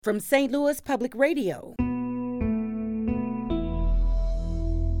From St. Louis Public Radio,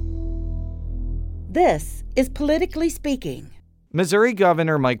 this is Politically Speaking. Missouri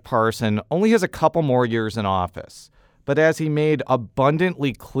Governor Mike Parson only has a couple more years in office, but as he made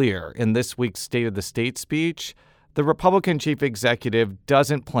abundantly clear in this week's State of the State speech, the Republican chief executive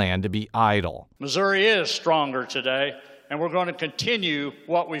doesn't plan to be idle. Missouri is stronger today, and we're going to continue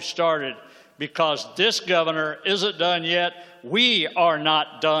what we've started because this governor isn't done yet. We are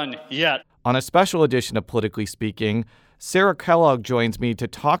not done yet. On a special edition of Politically Speaking, Sarah Kellogg joins me to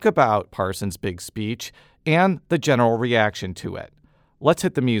talk about Parson's big speech and the general reaction to it. Let's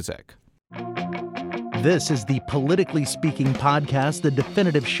hit the music. This is the Politically Speaking podcast, the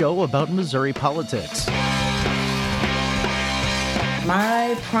definitive show about Missouri politics.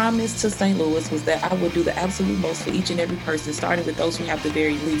 My promise to St. Louis was that I would do the absolute most for each and every person, starting with those who have the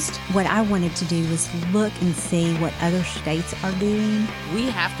very least. What I wanted to do was look and see what other states are doing. We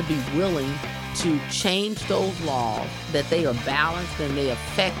have to be willing to change those laws, that they are balanced and they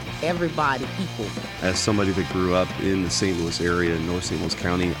affect everybody equally. As somebody that grew up in the St. Louis area, in North St. Louis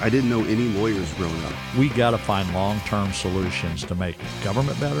County, I didn't know any lawyers growing up. We got to find long-term solutions to make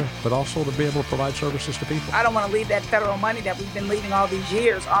government better, but also to be able to provide services to people. I don't want to leave that federal money that we've been leaving all these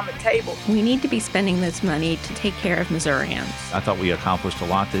years on the table. We need to be spending this money to take care of Missourians. I thought we accomplished a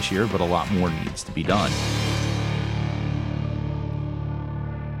lot this year, but a lot more needs to be done.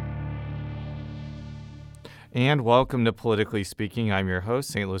 And welcome to Politically Speaking. I'm your host,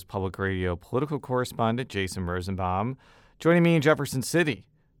 St. Louis Public Radio political correspondent Jason Rosenbaum. Joining me in Jefferson City,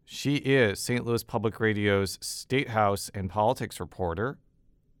 she is St. Louis Public Radio's State House and Politics reporter,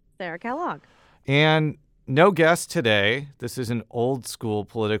 Sarah Kellogg. And no guest today. This is an old school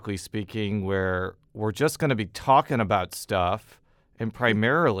Politically Speaking where we're just going to be talking about stuff, and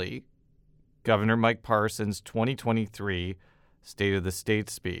primarily Governor Mike Parson's 2023 State of the State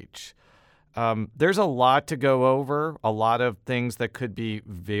speech. There's a lot to go over, a lot of things that could be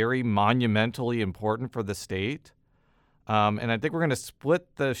very monumentally important for the state. And I think we're going to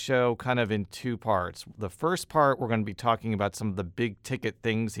split the show kind of in two parts. The first part, we're going to be talking about some of the big ticket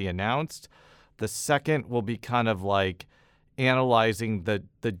things he announced. The second will be kind of like analyzing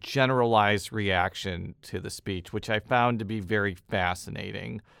the generalized reaction to the speech, which I found to be very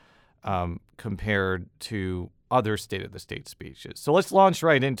fascinating compared to other State of the State speeches. So let's launch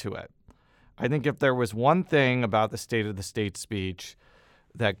right into it. I think if there was one thing about the State of the State speech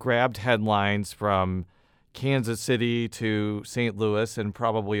that grabbed headlines from Kansas City to St. Louis and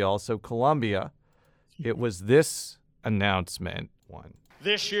probably also Columbia, it was this announcement one.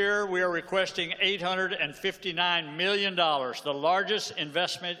 This year, we are requesting $859 million, the largest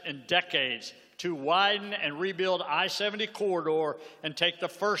investment in decades, to widen and rebuild I-70 corridor and take the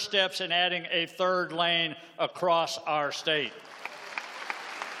first steps in adding a third lane across our state.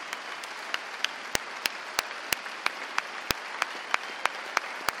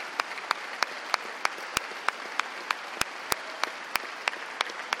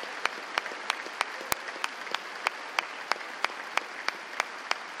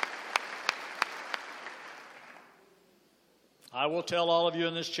 I will tell all of you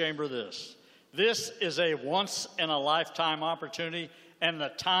in this chamber this. This is a once-in-a-lifetime opportunity, and the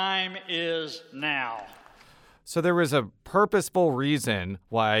time is now. So there was a purposeful reason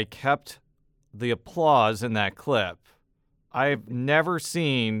why I kept the applause in that clip. I've never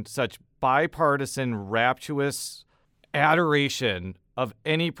seen such bipartisan, rapturous adoration of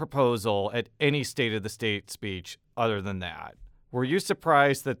any proposal at any State of the State speech other than that. Were you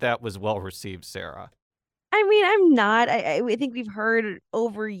surprised that that was well received, Sarah? I mean, I'm not. I think we've heard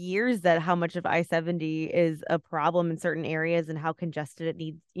over years that how much of I-70 is a problem in certain areas and how congested it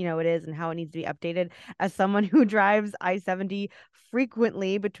needs, it is and how it needs to be updated. As someone who drives I-70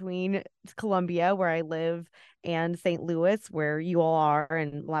 frequently between Columbia, where I live, and St. Louis, where you all are,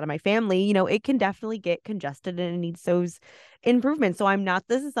 and a lot of my family, it can definitely get congested and it needs those improvements. So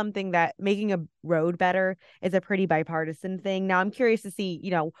this is something that making a road better is a pretty bipartisan thing. Now, I'm curious to see,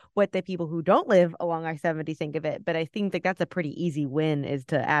 what the people who don't live along I-70 think of it. But I think that that's a pretty easy win, is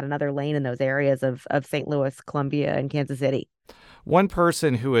to add another lane in those areas of St. Louis, Columbia, and Kansas City. One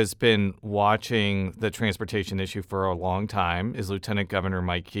person who has been watching the transportation issue for a long time is Lieutenant Governor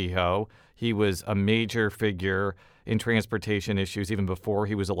Mike Kehoe. He was a major figure in transportation issues even before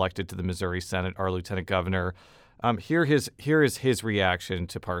he was elected to the Missouri Senate, our Lieutenant Governor. Here is his reaction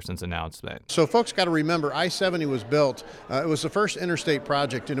to Parson's announcement. So folks got to remember, I-70 was built, it was the first interstate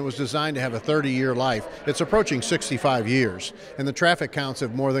project, and it was designed to have a 30-year life. It's approaching 65 years, and the traffic counts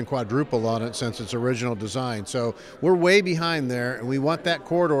have more than quadrupled on it since its original design. So we're way behind there, and we want that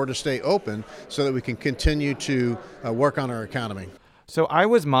corridor to stay open so that we can continue to work on our economy. So I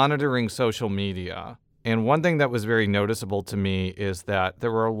was monitoring social media, and one thing that was very noticeable to me is that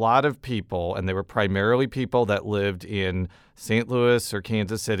there were a lot of people, and they were primarily people that lived in St. Louis or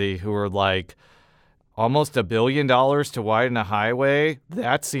Kansas City, who were like, almost $1 billion to widen a highway?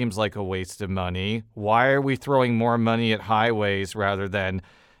 That seems like a waste of money. Why are we throwing more money at highways rather than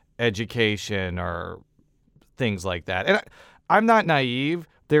education or things like that? And I'm not naive.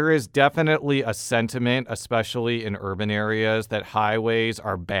 There is definitely a sentiment, especially in urban areas, that highways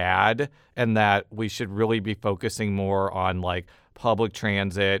are bad and that we should really be focusing more on like public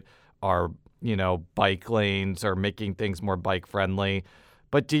transit or, bike lanes or making things more bike friendly.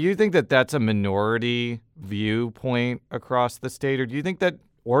 But do you think that that's a minority viewpoint across the state? Or do you think that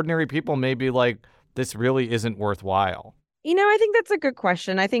ordinary people may be like, this really isn't worthwhile? I think that's a good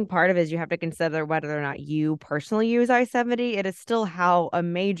question. I think part of it is you have to consider whether or not you personally use I-70. It is still how a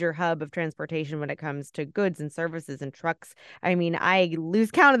major hub of transportation when it comes to goods and services and trucks. I mean, I lose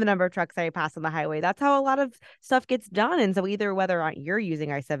count of the number of trucks I pass on the highway. That's how a lot of stuff gets done. And so either whether or not you're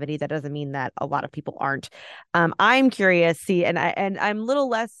using I-70, that doesn't mean that a lot of people aren't. I'm curious, and I'm a little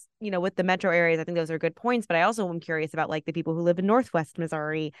less with the metro areas. I think those are good points, but I also am curious about like the people who live in Northwest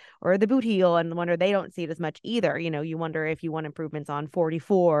Missouri or the Boot Heel and wonder they don't see it as much either. You wonder if you want improvements on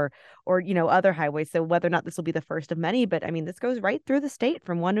 44 or, other highways. So whether or not this will be the first of many, but I mean, this goes right through the state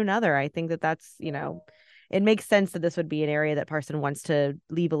from one to another. I think that's, it makes sense that this would be an area that Parson wants to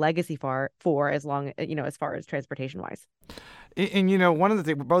leave a legacy for as long, as far as transportation wise. And, one of the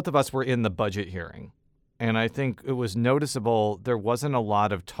things, both of us were in the budget hearing. And I think it was noticeable there wasn't a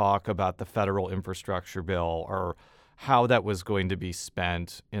lot of talk about the federal infrastructure bill or how that was going to be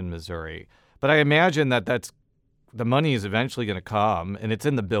spent in Missouri. But I imagine that the money is eventually going to come, and it's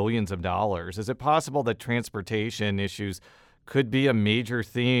in the billions of dollars. Is it possible that transportation issues could be a major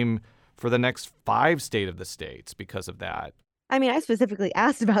theme for the next 5 state of the states because of that? I mean, I specifically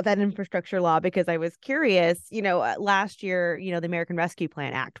asked about that infrastructure law because I was curious. Last year, the American Rescue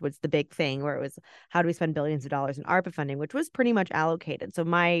Plan Act was the big thing where it was how do we spend billions of dollars in ARPA funding, which was pretty much allocated. So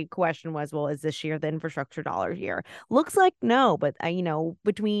my question was, well, is this year the infrastructure dollar year? Looks like no, but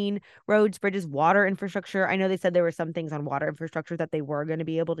between roads, bridges, water infrastructure, I know they said there were some things on water infrastructure that they were going to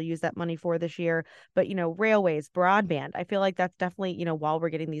be able to use that money for this year. But, railways, broadband, I feel like that's definitely, while we're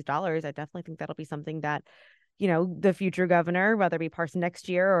getting these dollars, I definitely think that'll be something that the future governor, whether it be Parson next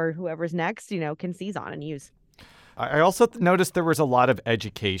year or whoever's next, can seize on and use. I also noticed there was a lot of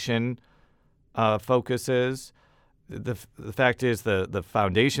education focuses. The fact is the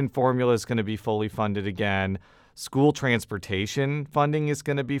foundation formula is going to be fully funded again. School transportation funding is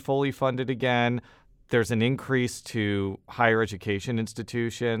going to be fully funded again. There's an increase to higher education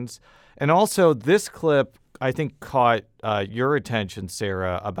institutions. And also this clip, I think, caught your attention,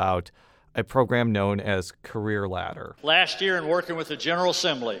 Sarah, about a program known as Career Ladder. Last year, in working with the General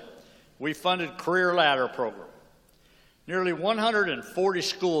Assembly, we funded Career Ladder program. Nearly 140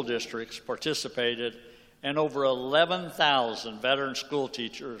 school districts participated, and over 11,000 veteran school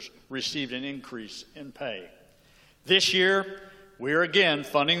teachers received an increase in pay. This year, we are again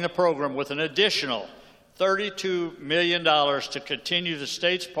funding the program with an additional $32 million to continue the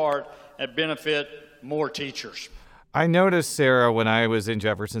state's part and benefit more teachers. I noticed, Sarah, when I was in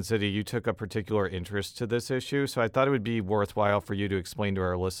Jefferson City, you took a particular interest to this issue. So I thought it would be worthwhile for you to explain to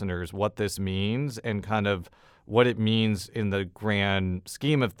our listeners what this means and kind of what it means in the grand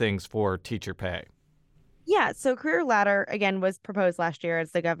scheme of things for teacher pay. Yeah, so Career Ladder, again, was proposed last year,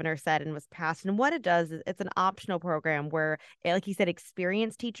 as the governor said, and was passed. And what it does is it's an optional program where, like he said,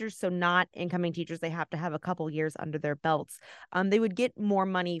 experienced teachers, so not incoming teachers, they have to have a couple years under their belts. They would get more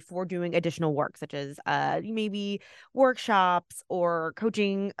money for doing additional work, such as maybe workshops or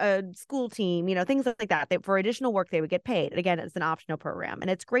coaching a school team, things like that. For additional work, they would get paid. Again, it's an optional program,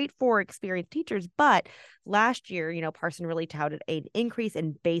 and it's great for experienced teachers. But last year, Parson really touted an increase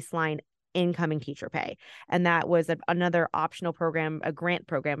in baseline incoming teacher pay. And that was another optional program, a grant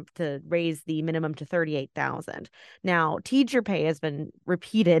program to raise the minimum to $38,000. Now, teacher pay has been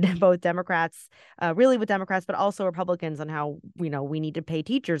repeated, both Democrats, with Democrats, but also Republicans on how, we need to pay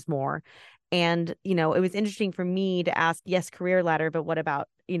teachers more. And, it was interesting for me to ask, yes, Career Ladder, but what about,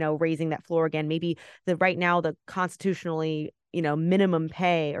 raising that floor again? Maybe right now the constitutionally minimum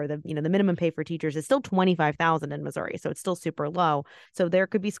pay or the minimum pay for teachers is still $25,000 in Missouri. So it's still super low. So there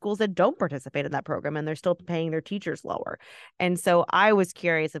could be schools that don't participate in that program and they're still paying their teachers lower. And so I was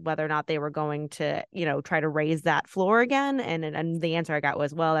curious of whether or not they were going to, try to raise that floor again. And the answer I got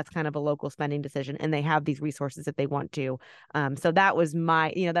was, well, that's kind of a local spending decision and they have these resources if they want to. So that was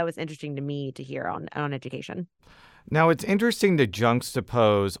that was interesting to me to hear on education. Now, it's interesting to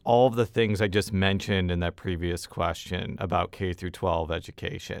juxtapose all of the things I just mentioned in that previous question about K through 12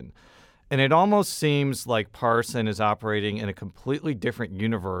 education. And it almost seems like Parson is operating in a completely different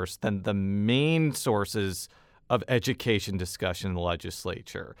universe than the main sources of education discussion in the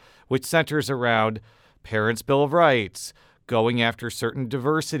legislature, which centers around Parents' Bill of Rights, going after certain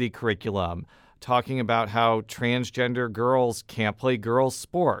diversity curriculum, talking about how transgender girls can't play girls'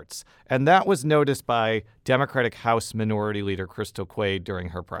 sports. And that was noticed by Democratic House Minority Leader Crystal Quade during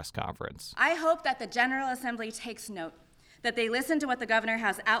her press conference. I hope that the General Assembly takes note, that they listen to what the governor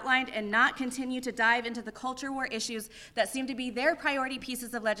has outlined and not continue to dive into the culture war issues that seem to be their priority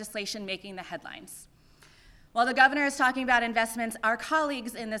pieces of legislation making the headlines. While the governor is talking about investments, our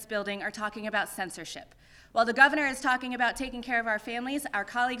colleagues in this building are talking about censorship. While the governor is talking about taking care of our families, our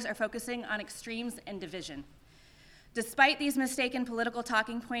colleagues are focusing on extremes and division. Despite these mistaken political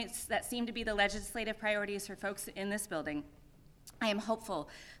talking points that seem to be the legislative priorities for folks in this building, I am hopeful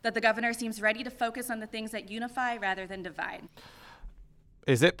that the governor seems ready to focus on the things that unify rather than divide.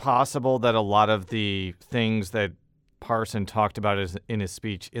 Is it possible that a lot of the things that Parson talked about in his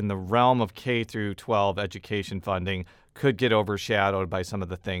speech in the realm of K through 12 education funding could get overshadowed by some of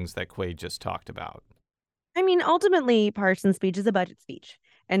the things that Quade just talked about? I mean, ultimately, Parson's speech is a budget speech.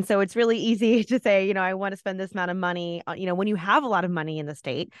 And so it's really easy to say, you know, I want to spend this amount of money. You know, when you have a lot of money in the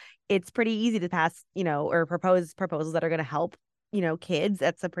state, it's pretty easy to pass, you know, or propose proposals that are going to help, you know, kids.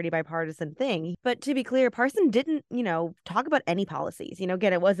 That's a pretty bipartisan thing. But to be clear, Parson didn't, you know, talk about any policies. You know,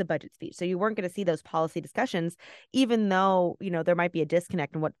 again, it was a budget speech. So you weren't going to see those policy discussions, even though, you know, there might be a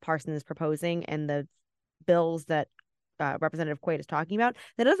disconnect in what Parson is proposing and the bills that Representative Quade is talking about.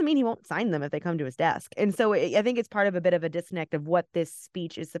 That doesn't mean he won't sign them if they come to his desk. And so I think it's part of a bit of a disconnect of what this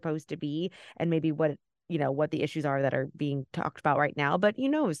speech is supposed to be and maybe what, you know, what the issues are that are being talked about right now. But you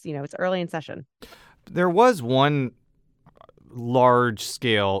know, it's early in session. There was one large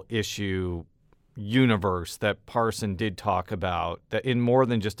scale issue universe that Parson did talk about that in more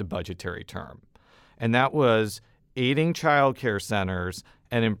than just a budgetary term. And that was aiding child care centers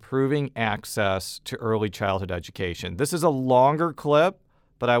and improving access to early childhood education. This is a longer clip,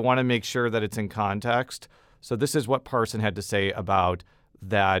 but I want to make sure that it's in context. So this is what Parson had to say about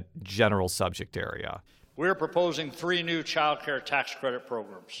that general subject area. We're proposing 3 new child care tax credit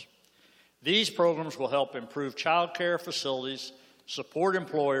programs. These programs will help improve child care facilities, support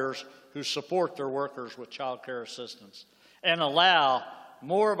employers who support their workers with child care assistance, and allow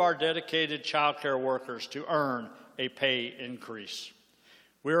more of our dedicated child care workers to earn a pay increase.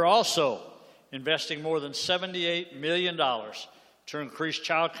 We're also investing more than $78 million to increase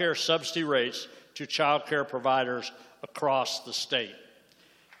child care subsidy rates to child care providers across the state.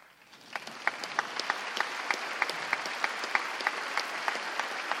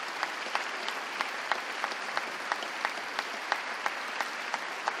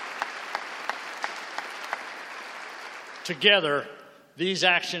 Together, these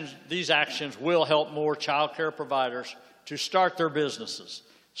actions will help more child care providers to start their businesses,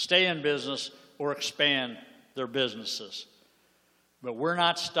 stay in business, or expand their businesses. But we're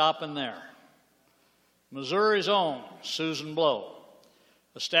not stopping there. Missouri's own Susan Blow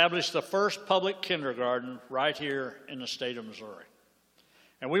established the first public kindergarten right here in the state of Missouri.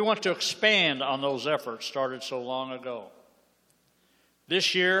 And we want to expand on those efforts started so long ago.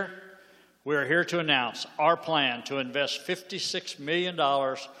 This year, we're here to announce our plan to invest $56 million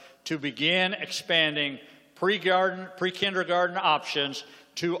to begin expanding pre-kindergarten options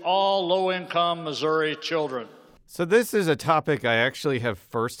to all low-income Missouri children. So this is a topic I actually have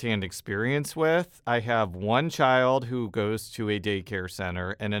firsthand experience with. I have one child who goes to a daycare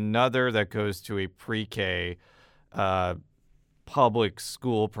center and another that goes to a pre-K public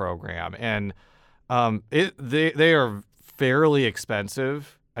school program. And they are fairly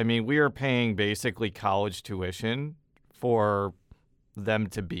expensive. I mean, we are paying basically college tuition for them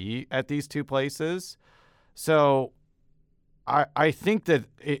to be at these two places. So I think that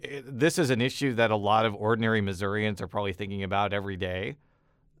this is an issue that a lot of ordinary Missourians are probably thinking about every day.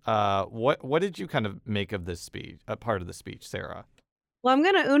 What did you kind of make of this speech, a part of the speech, Sarah? Well, I'm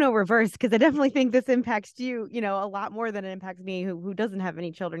going to Uno reverse because I definitely think this impacts you, you know, a lot more than it impacts me who doesn't have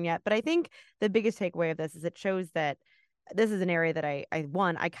any children yet. But I think the biggest takeaway of this is it shows that this is an area that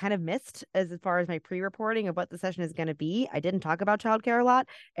I kind of missed as far as my pre-reporting of what the session is going to be. I didn't talk about childcare a lot.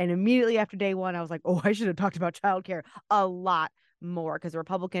 And immediately after day one, I was like, oh, I should have talked about childcare a lot more because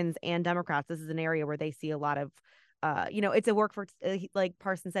Republicans and Democrats, this is an area where they see a lot of, it's a workforce, like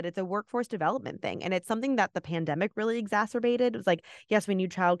Parson said, it's a workforce development thing. And it's something that the pandemic really exacerbated. It was like, yes, we knew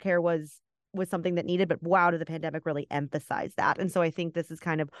childcare was was something that needed, but wow, did the pandemic really emphasize that? And so I think this is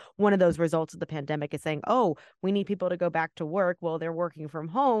kind of one of those results of the pandemic is saying, oh, we need people to go back to work. Well, they're working from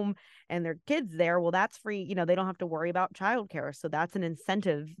home and their kids there. Well, that's free. You know, they don't have to worry about childcare. So that's an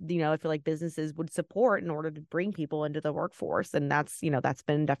incentive, you know, I feel like businesses would support in order to bring people into the workforce. And that's, you know, that's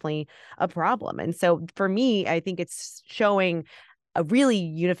been definitely a problem. And so for me, I think it's showing a really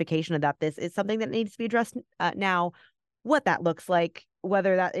unification of that. This is something that needs to be addressed now. What that looks like,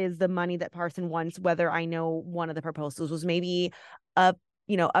 whether that is the money that Parson wants, whether I know one of the proposals was maybe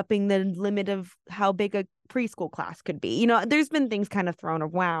upping the limit of how big a preschool class could be. You know, there's been things kind of thrown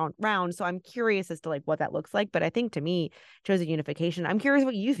around. So I'm curious as to like what that looks like. But I think to me, it shows a unification. I'm curious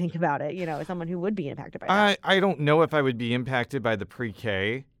what you think about it, you know, as someone who would be impacted by that. I don't know if I would be impacted by the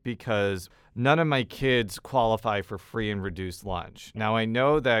pre-K because none of my kids qualify for free and reduced lunch. Now, I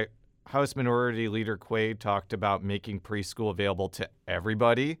know that House Minority Leader Quaid talked about making preschool available to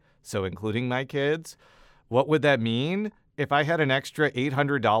everybody, so including my kids. What would that mean? If I had an extra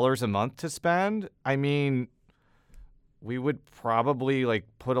 $800 a month to spend, I mean, we would probably like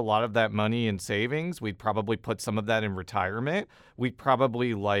put a lot of that money in savings. We'd probably put some of that in retirement. We'd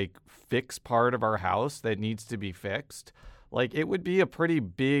probably like fix part of our house that needs to be fixed. Like it would be a pretty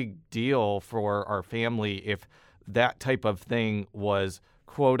big deal for our family if that type of thing was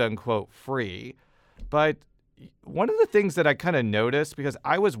quote unquote free. But one of the things that I kind of noticed, because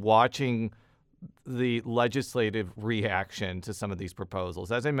I was watching the legislative reaction to some of these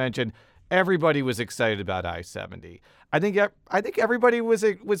proposals, as I mentioned, everybody was excited about I-70. I think everybody was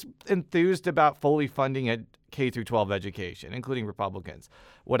enthused about fully funding a K through 12 education, including Republicans.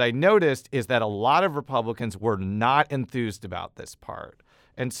 What I noticed is that a lot of Republicans were not enthused about this part.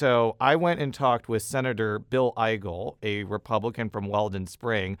 And so I went and talked with Senator Bill Eigel, a Republican from Weldon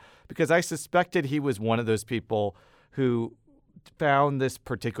Spring, because I suspected he was one of those people who found this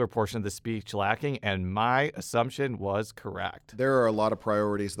particular portion of the speech lacking, and my assumption was correct. There are a lot of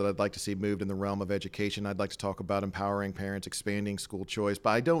priorities that I'd like to see moved in the realm of education. I'd like to talk about empowering parents, expanding school choice, but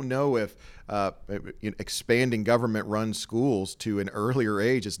I don't know if expanding government-run schools to an earlier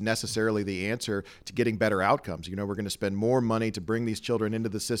age is necessarily the answer to getting better outcomes. You know, we're going to spend more money to bring these children into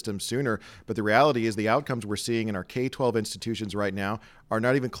the system sooner, but the reality is the outcomes we're seeing in our K-12 institutions right now are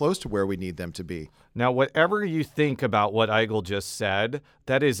not even close to where we need them to be. Now, whatever you think about what Eigel just said,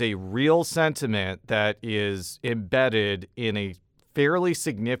 that is a real sentiment that is embedded in a fairly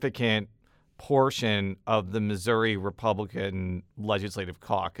significant portion of the Missouri Republican Legislative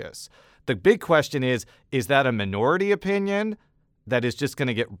Caucus. The big question is that a minority opinion that is just going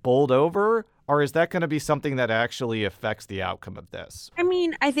to get bowled over, or is that going to be something that actually affects the outcome of this? I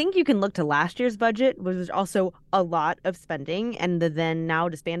mean, I think you can look to last year's budget, which was also a lot of spending, and the then now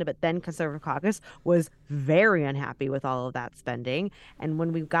disbanded, but then Conservative Caucus was very unhappy with all of that spending. And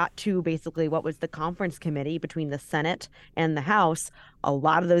when we got to basically what was the conference committee between the Senate and the House, a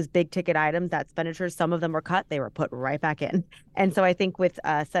lot of those big ticket items, that expenditures, some of them were cut, they were put right back in. And so I think with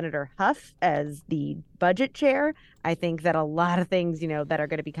Senator Huff as the budget chair, I think that a lot of things, you know, that are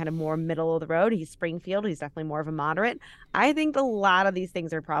going to be kind of more middle of the road. He's Springfield. He's definitely more of a moderate. I think a lot of these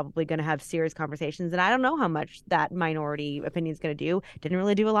things are probably going to have serious conversations. And I don't know how much that minority opinion is going to do. Didn't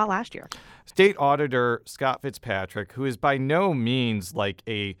really do a lot last year. State Auditor Scott Fitzpatrick, who is by no means like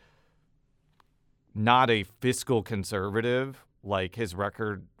not a fiscal conservative, like his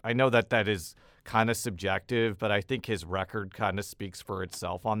record. I know that is kind of subjective, but I think his record kind of speaks for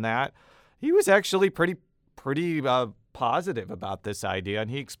itself on that. He was actually pretty positive about this idea, and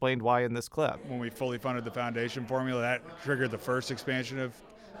he explained why in this clip. When we fully funded the foundation formula, that triggered the first expansion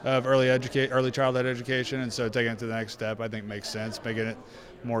of early childhood education, and so taking it to the next step, I think makes sense, making it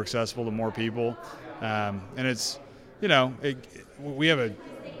more accessible to more people. And it's, you know, we have a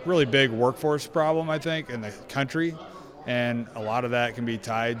really big workforce problem, I think, in the country, and a lot of that can be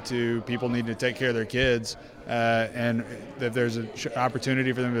tied to people needing to take care of their kids, and if there's an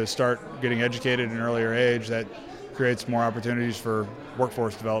opportunity for them to start getting educated at an earlier age, that creates more opportunities for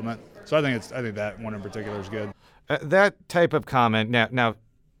workforce development. So I think that one in particular is good. That type of comment. Now,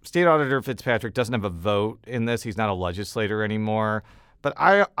 State Auditor Fitzpatrick doesn't have a vote in this. He's not a legislator anymore. But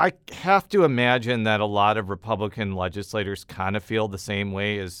I have to imagine that a lot of Republican legislators kind of feel the same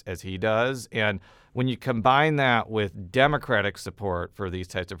way as he does. And when you combine that with Democratic support for these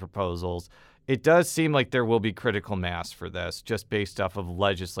types of proposals, it does seem like there will be critical mass for this just based off of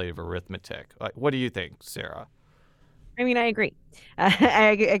legislative arithmetic. What do you think, Sarah? I mean, I agree.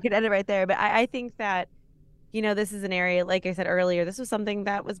 I could end it right there. But I think that, you know, this is an area, like I said earlier, this was something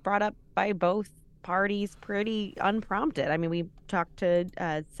that was brought up by both parties pretty unprompted. I mean, we talked to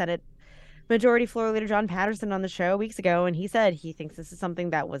Senate Majority Floor Leader John Patterson on the show weeks ago, and he said he thinks this is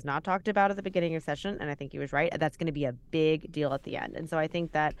something that was not talked about at the beginning of session, and I think he was right. That's going to be a big deal at the end. And so I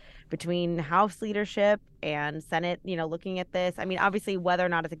think that between House leadership and Senate, looking at this, I mean, obviously, whether or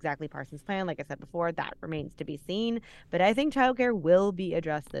not it's exactly Parsons' plan, like I said before, that remains to be seen. But I think childcare will be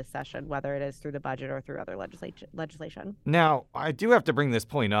addressed this session, whether it is through the budget or through other legislation. Now, I do have to bring this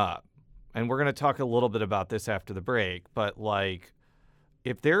point up, and we're going to talk a little bit about this after the break, but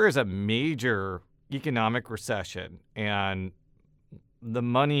if there is a major economic recession and the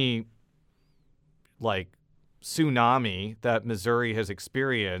money tsunami that Missouri has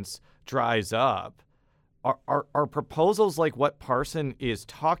experienced dries up, are proposals like what Parson is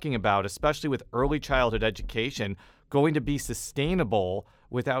talking about, especially with early childhood education, going to be sustainable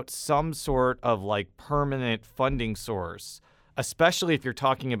without some sort of permanent funding source, especially if you're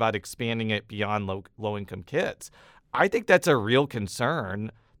talking about expanding it beyond low-income kids? I think that's a real concern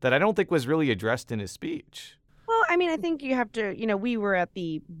that I don't think was really addressed in his speech. Well, I mean, I think you have to, we were at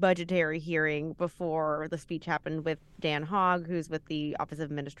the budgetary hearing before the speech happened with Dan Hogg, who's with the Office of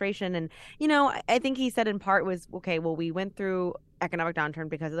Administration. And, I think he said in part was, okay, well, we went through economic downturn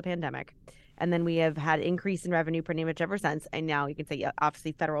because of the pandemic. And then we have had increase in revenue pretty much ever since. And now you can say,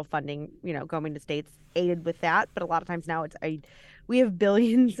 obviously, federal funding, going to states aided with that. But a lot of times now we have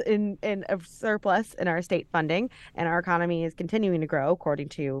billions in of surplus in our state funding, and our economy is continuing to grow according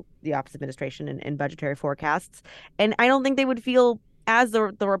to the Office of Administration and budgetary forecasts. And I don't think they would feel, as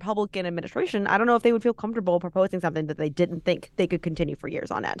the Republican administration, I don't know if they would feel comfortable proposing something that they didn't think they could continue for years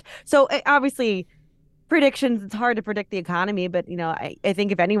on end. So obviously, predictions, it's hard to predict the economy, but I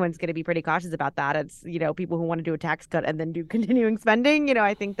think if anyone's going to be pretty cautious about that, it's people who want to do a tax cut and then do continuing spending.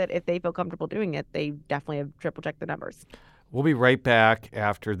 I think that if they feel comfortable doing it, they definitely have triple checked the numbers. We'll be right back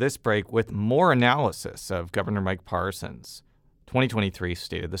after this break with more analysis of Governor Mike Parsons' 2023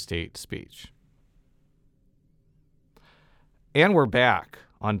 State of the State speech. And we're back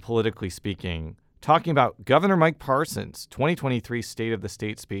on Politically Speaking, talking about Governor Mike Parsons' 2023 State of the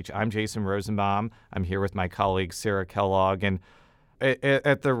State speech. I'm Jason Rosenbaum. I'm here with my colleague Sarah Kellogg. And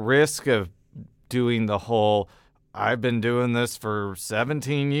at the risk of doing the whole I've been doing this for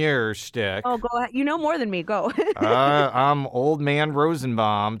 17 years shtick. Oh, go ahead. You know more than me. Go. I'm old man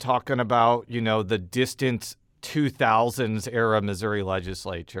Rosenbaum talking about, the distant 2000s era Missouri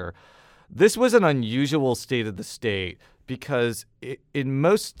legislature. This was an unusual State of the State because in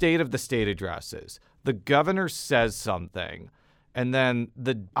most State of the State addresses, the governor says something, and then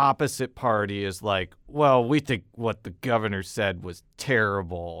the opposite party is like, well, we think what the governor said was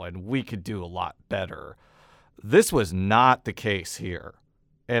terrible and we could do a lot better. This was not the case here.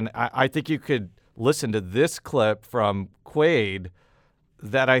 And I think you could listen to this clip from Quaid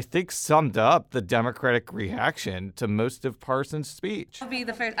that I think summed up the Democratic reaction to most of Parsons' speech. I'll be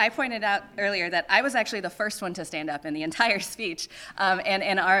the first. I pointed out earlier that I was actually the first one to stand up in the entire speech,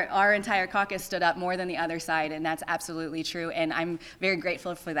 and our entire caucus stood up more than the other side, and that's absolutely true, and I'm very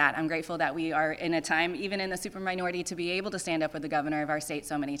grateful for that. I'm grateful that we are in a time, even in the super minority, to be able to stand up with the governor of our state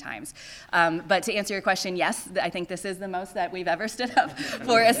so many times. But to answer your question, yes, I think this is the most that we've ever stood up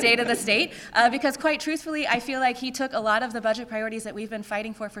for a State of the State, because quite truthfully, I feel like he took a lot of the budget priorities that we've been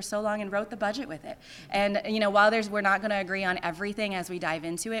fighting for so long and wrote the budget with it. And while we're not going to agree on everything as we dive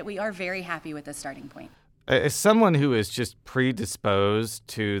into it, we are very happy with this starting point. As someone who is just predisposed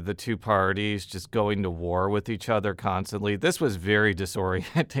to the two parties just going to war with each other constantly, this was very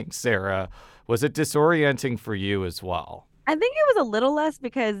disorienting, Sarah. Was it disorienting for you as well? I think it was a little less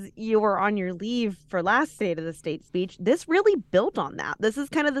because you were on your leave for last State of the State speech. This really built on that. This is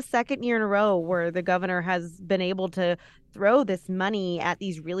kind of the second year in a row where the governor has been able to throw this money at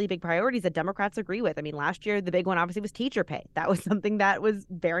these really big priorities that Democrats agree with. I mean, last year, the big one obviously was teacher pay. That was something that was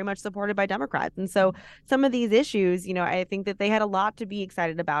very much supported by Democrats. And so some of these issues, I think that they had a lot to be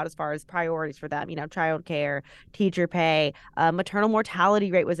excited about as far as priorities for them, child care, teacher pay, maternal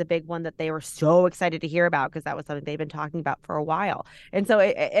mortality rate was a big one that they were so excited to hear about because that was something they've been talking about for a while. And so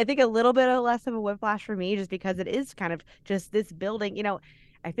I think a little bit of less of a whiplash for me just because it is kind of just this building,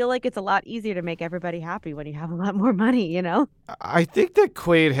 I feel like it's a lot easier to make everybody happy when you have a lot more money, I think that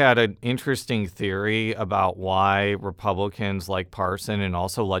Quaid had an interesting theory about why Republicans like Parson and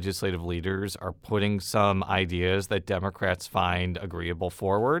also legislative leaders are putting some ideas that Democrats find agreeable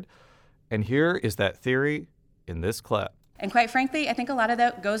forward. And here is that theory in this clip. And quite frankly, I think a lot of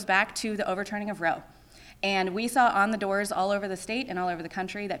that goes back to the overturning of Roe. And we saw on the doors all over the state and all over the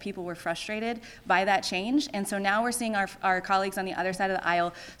country that people were frustrated by that change. And so now we're seeing our colleagues on the other side of the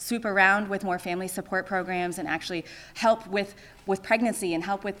aisle swoop around with more family support programs and actually help with pregnancy and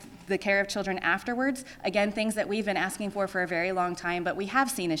help with the care of children afterwards. Again, things that we've been asking for a very long time, but we have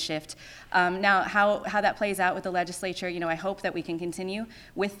seen a shift. Now, how that plays out with the legislature, I hope that we can continue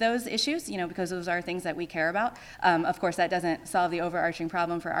with those issues, because those are things that we care about. Of course, that doesn't solve the overarching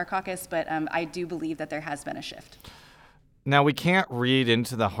problem for our caucus, but I do believe that there has been a shift. Now, we can't read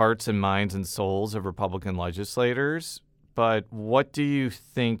into the hearts and minds and souls of Republican legislators, but what do you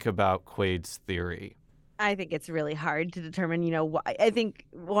think about Quaid's theory? I think it's really hard to determine, I think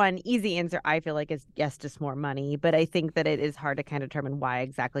one easy answer I feel like is yes, just more money. But I think that it is hard to kind of determine why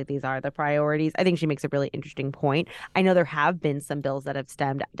exactly these are the priorities. I think she makes a really interesting point. I know there have been some bills that have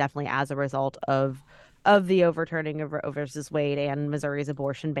stemmed definitely as a result of the overturning of Roe versus Wade and Missouri's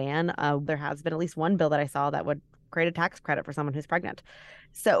abortion ban. There has been at least one bill that I saw that would create a tax credit for someone who's pregnant.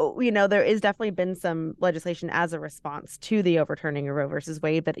 So, there is definitely been some legislation as a response to the overturning of Roe versus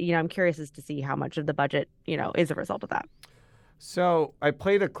Wade. But, I'm curious as to see how much of the budget, is a result of that. So I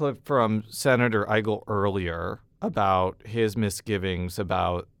played a clip from Senator Eigel earlier about his misgivings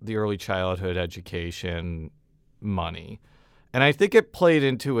about the early childhood education money. And I think it played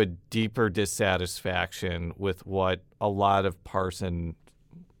into a deeper dissatisfaction with what a lot of Parsons'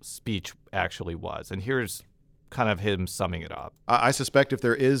 speech actually was. And here's kind of him summing it up. I suspect if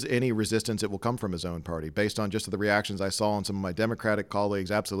there is any resistance, it will come from his own party, based on just the reactions I saw on some of my Democratic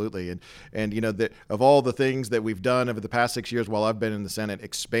colleagues. Absolutely. And of all the things that we've done over the past 6 years while I've been in the Senate,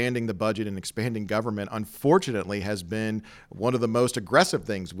 expanding the budget and expanding government, unfortunately, has been one of the most aggressive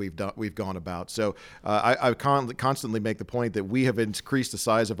things we've gone about. So I constantly make the point that we have increased the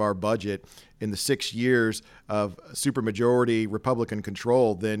size of our budget in the 6 years of supermajority Republican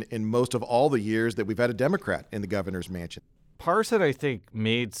control than in most of all the years that we've had a Democrat in the governor's mansion. Parson, I think,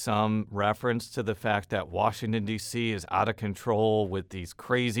 made some reference to the fact that Washington, D.C. is out of control with these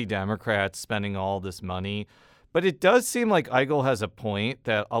crazy Democrats spending all this money. But it does seem like Eigel has a point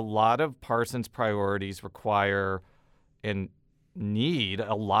that a lot of Parsons' priorities require and need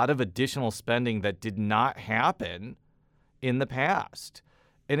a lot of additional spending that did not happen in the past.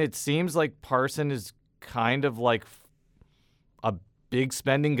 And it seems like Parson is kind of like a big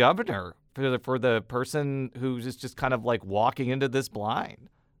spending governor for the person who's just kind of like walking into this blind.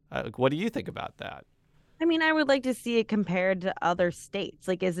 What do you think about that? I mean, I would like to see it compared to other states.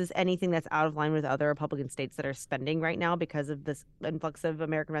 Like, is this anything that's out of line with other Republican states that are spending right now because of this influx of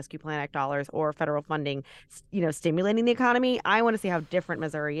American Rescue Plan Act dollars or federal funding, stimulating the economy? I want to see how different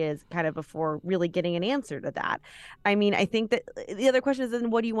Missouri is kind of before really getting an answer to that. I mean, I think that the other question is, then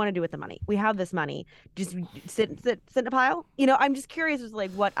what do you want to do with the money? We have this money. Just sit in a pile? I'm just curious as to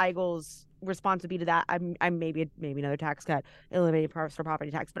like what Eigel's response would be to that. I'm maybe another tax cut, eliminating personal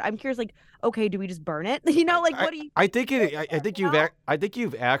property tax, but I'm curious, like, okay, do we just burn it? What do you? I think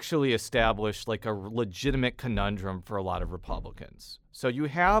you've actually established like a legitimate conundrum for a lot of Republicans. So you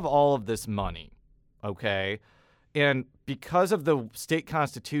have all of this money, okay, and because of the state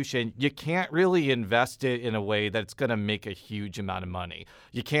constitution, you can't really invest it in a way that's going to make a huge amount of money.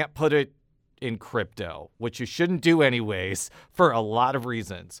 You can't put it in crypto, which you shouldn't do anyways for a lot of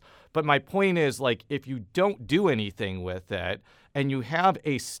reasons. But my point is, like, if you don't do anything with it and you have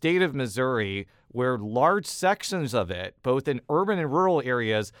a state of Missouri where large sections of it, both in urban and rural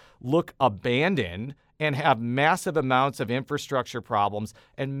areas, look abandoned and have massive amounts of infrastructure problems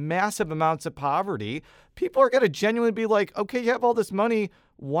and massive amounts of poverty, people are going to genuinely be like, okay, you have all this money.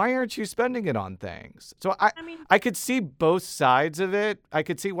 Why aren't you spending it on things? So I could see both sides of it. I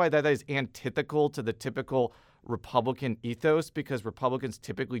could see why that is antithetical to the typical Republican ethos, because Republicans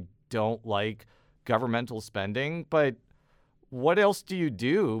typically don't like governmental spending. But what else do you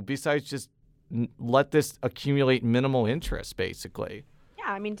do besides just let this accumulate minimal interest, basically?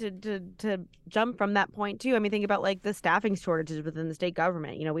 Yeah, I mean, to jump from that point too, I mean, think about like the staffing shortages within the state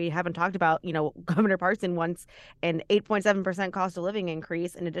government. We haven't talked about, Governor Parson wants an 8.7% cost of living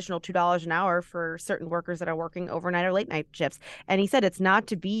increase, an additional $2 an hour for certain workers that are working overnight or late night shifts. And he said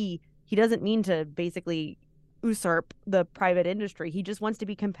he doesn't mean to basically usurp the private industry. He just wants to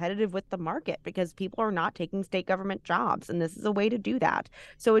be competitive with the market because people are not taking state government jobs, and this is a way to do that.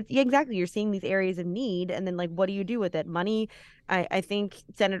 So exactly, you're seeing these areas of need, and then like, what do you do with it? Money. I think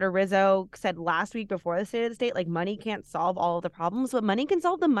Senator Rizzo said last week before the State of the State, like, money can't solve all of the problems, but money can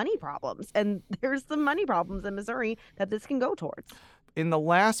solve the money problems, and there's some money problems in Missouri that this can go towards. In the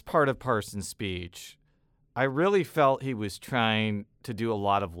last part of Parsons' speech, I really felt he was trying to do a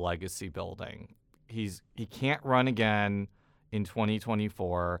lot of legacy building. He can't run again in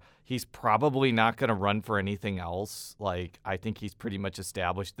 2024. He's probably not going to run for anything else. Like, I think he's pretty much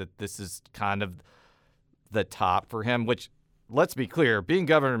established that this is kind of the top for him, which, let's be clear, being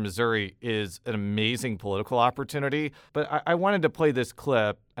governor of Missouri is an amazing political opportunity. But I wanted to play this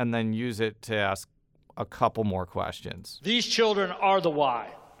clip and then use it to ask a couple more questions. These children are the why.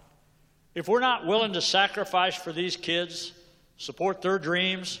 If we're not willing to sacrifice for these kids, support their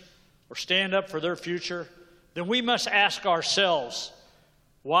dreams, or stand up for their future, then we must ask ourselves,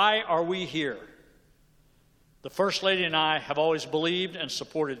 why are we here? The First Lady and I have always believed and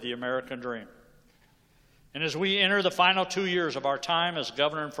supported the American dream. And as we enter the final 2 years of our time as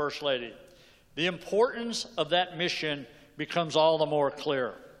Governor and First Lady, the importance of that mission becomes all the more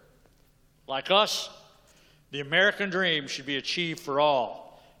clear. Like us, the American dream should be achieved for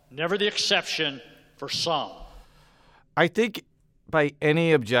all, never the exception for some. I think by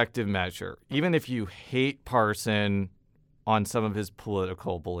any objective measure, even if you hate Parson on some of his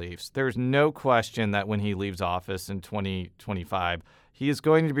political beliefs, there's no question that when he leaves office in 2025, he is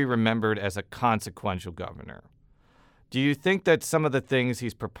going to be remembered as a consequential governor. Do you think that some of the things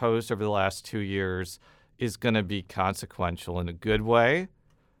he's proposed over the last 2 years is going to be consequential in a good way,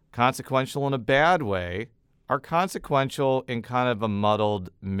 consequential in a bad way, or consequential in kind of a muddled,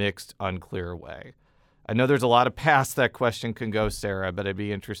 mixed, unclear way? I know there's a lot of paths that question can go, Sarah, but I'd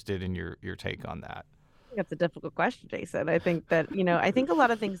be interested in your take on that. That's a difficult question, Jason. I think that, I think a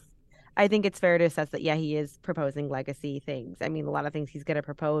lot of things, I think it's fair to assess that, yeah, he is proposing legacy things. I mean, a lot of things he's going to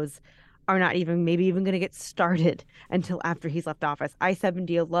propose are not maybe even going to get started until after he's left office.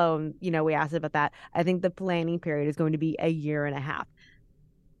 I-70 alone, we asked about that. I think the planning period is going to be 1.5 years.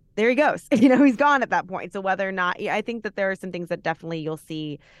 There he goes. He's gone at that point. So whether or not, I think that there are some things that definitely you'll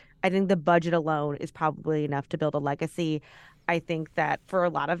see. I think the budget alone is probably enough to build a legacy. I think that for a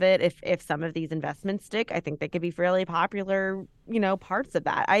lot of it, if some of these investments stick, I think they could be fairly popular, parts of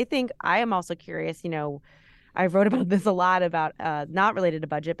that. I think I am also curious, I wrote about this a lot about not related to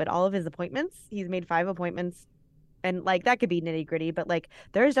budget, but all of his appointments. He's made 5 appointments, and that could be nitty gritty, but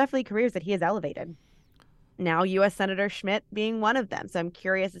there's definitely careers that he has elevated. Now, U.S. Senator Schmidt being one of them. So I'm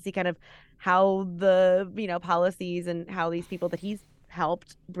curious to see kind of how the, policies and how these people that he's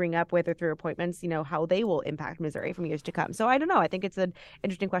helped bring up, whether through appointments, how they will impact Missouri from years to come. So I don't know. I think it's an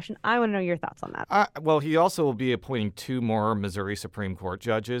interesting question. I want to know your thoughts on that. Well, he also will be appointing 2 more Missouri Supreme Court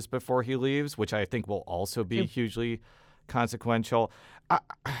judges before he leaves, which I think will also be hugely consequential.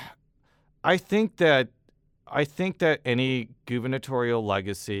 I think that any gubernatorial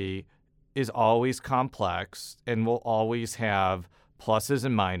legacy is always complex and will always have pluses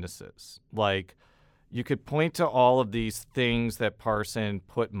and minuses. You could point to all of these things that Parson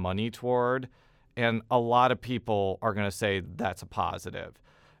put money toward, and a lot of people are going to say that's a positive.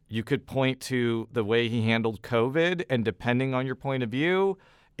 You could point to the way he handled COVID, and depending on your point of view,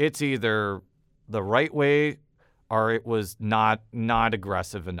 it's either the right way or it was not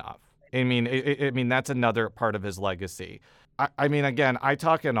aggressive enough. I mean, that's another part of his legacy. I mean, again, I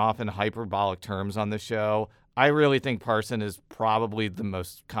talk in often hyperbolic terms on the show. I really think Parson is probably the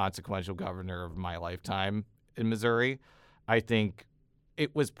most consequential governor of my lifetime in Missouri. I think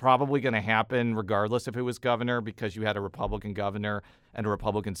it was probably going to happen regardless if it was governor, because you had a Republican governor and a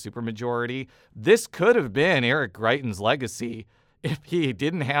Republican supermajority. This could have been Eric Greitens' legacy if he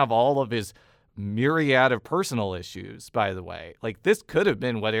didn't have all of his myriad of personal issues, by the way. This could have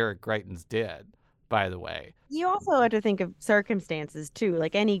been what Eric Greitens did, by the way. You also have to think of circumstances, too.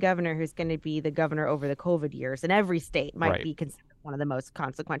 Any governor who's going to be the governor over the COVID years in every state might be considered one of the most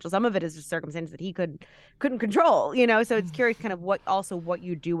consequential. Some of it is just circumstances that he couldn't control, So it's curious kind of what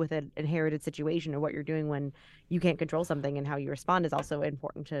you do with an inherited situation, or what you're doing when you can't control something, and how you respond is also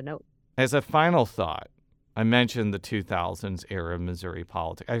important to note. As a final thought, I mentioned the 2000s era of Missouri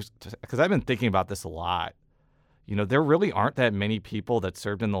politics because I've been thinking about this a lot. There really aren't that many people that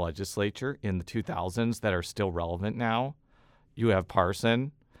served in the legislature in the 2000s that are still relevant now. You have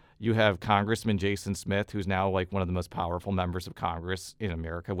Parson. You have Congressman Jason Smith, who's now one of the most powerful members of Congress in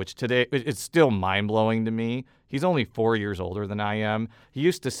America, which today it's still mind-blowing to me. He's only 4 years older than I am. He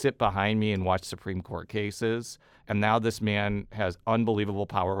used to sit behind me and watch Supreme Court cases, and now this man has unbelievable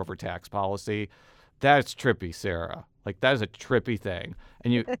power over tax policy. That's trippy, Sarah. That is a trippy thing.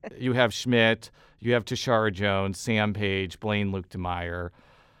 And you have Schmidt, you have Tashara Jones, Sam Page, Blaine Luke DeMeyer.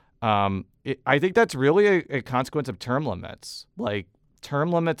 I think that's really a consequence of term limits.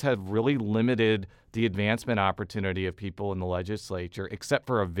 Term limits have really limited the advancement opportunity of people in the legislature, except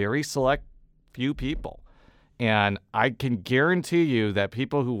for a very select few people. And I can guarantee you that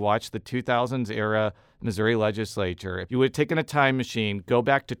people who watched the 2000s era Missouri legislature, if you would have taken a time machine, go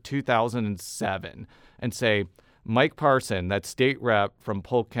back to 2007 and say, Mike Parson, that state rep from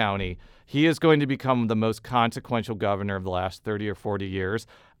Polk County, he is going to become the most consequential governor of the last 30 or 40 years.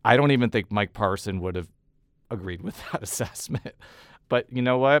 I don't even think Mike Parson would have agreed with that assessment. But you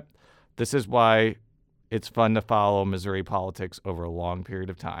know what? This is why it's fun to follow Missouri politics over a long period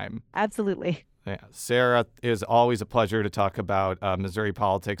of time. Absolutely. Yeah. Sarah, it is always a pleasure to talk about Missouri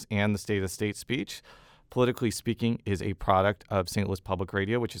politics and the State of State speech. Politically Speaking is a product of St. Louis Public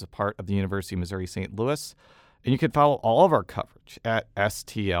Radio, which is a part of the University of Missouri St. Louis. And you can follow all of our coverage at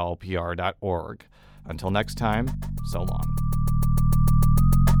stlpr.org. Until next time, so long.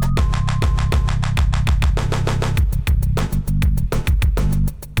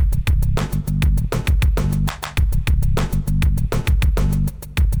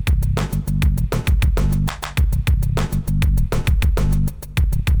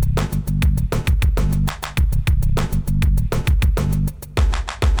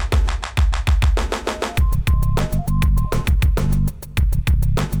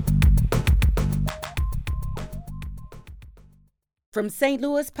 From St.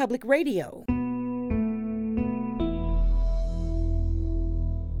 Louis Public Radio,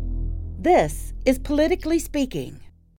 this is Politically Speaking.